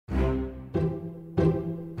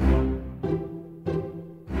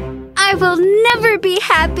I will never be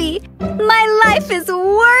happy. My life is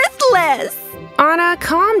worthless. Anna,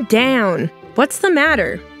 calm down. What's the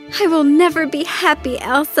matter? I will never be happy,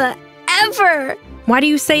 Elsa, ever. Why do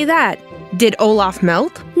you say that? Did Olaf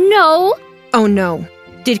melt? No. Oh no.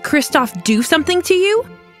 Did Kristoff do something to you?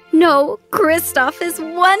 No, Kristoff is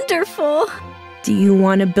wonderful. Do you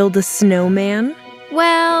want to build a snowman?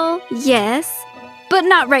 Well, yes, but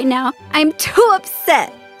not right now. I'm too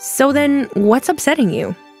upset. So then, what's upsetting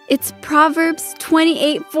you? It's Proverbs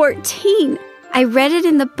 28:14. I read it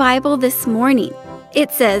in the Bible this morning.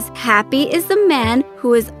 It says, "Happy is the man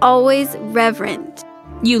who is always reverent."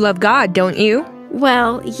 You love God, don't you?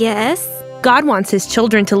 Well, yes. God wants his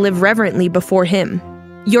children to live reverently before him.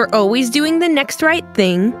 You're always doing the next right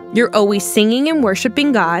thing. You're always singing and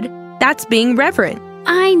worshiping God. That's being reverent.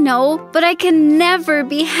 I know, but I can never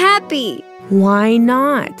be happy. Why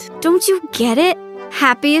not? Don't you get it?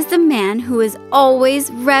 Happy is the man who is always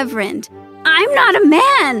reverent. I'm not a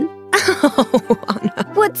man. Oh,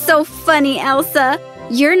 Anna. What's so funny, Elsa?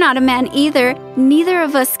 You're not a man either. Neither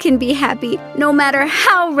of us can be happy, no matter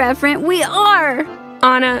how reverent we are.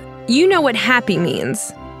 Anna, you know what happy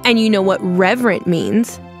means, and you know what reverent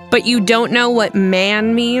means, but you don't know what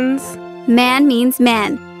man means? Man means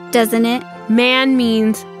man, doesn't it? Man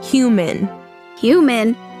means human.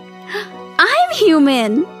 Human? I'm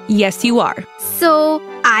human. Yes, you are. So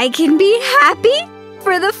I can be happy?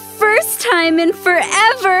 For the first time in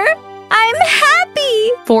forever, I'm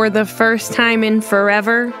happy. For the first time in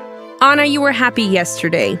forever? Anna, you were happy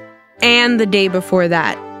yesterday, and the day before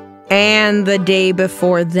that, and the day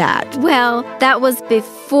before that. Well, that was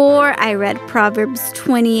before I read Proverbs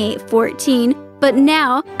 28:14, but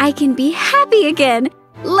now I can be happy again.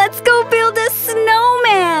 Let's go build a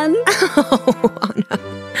snowman. Oh, Anna.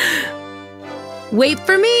 Wait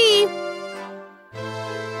for me.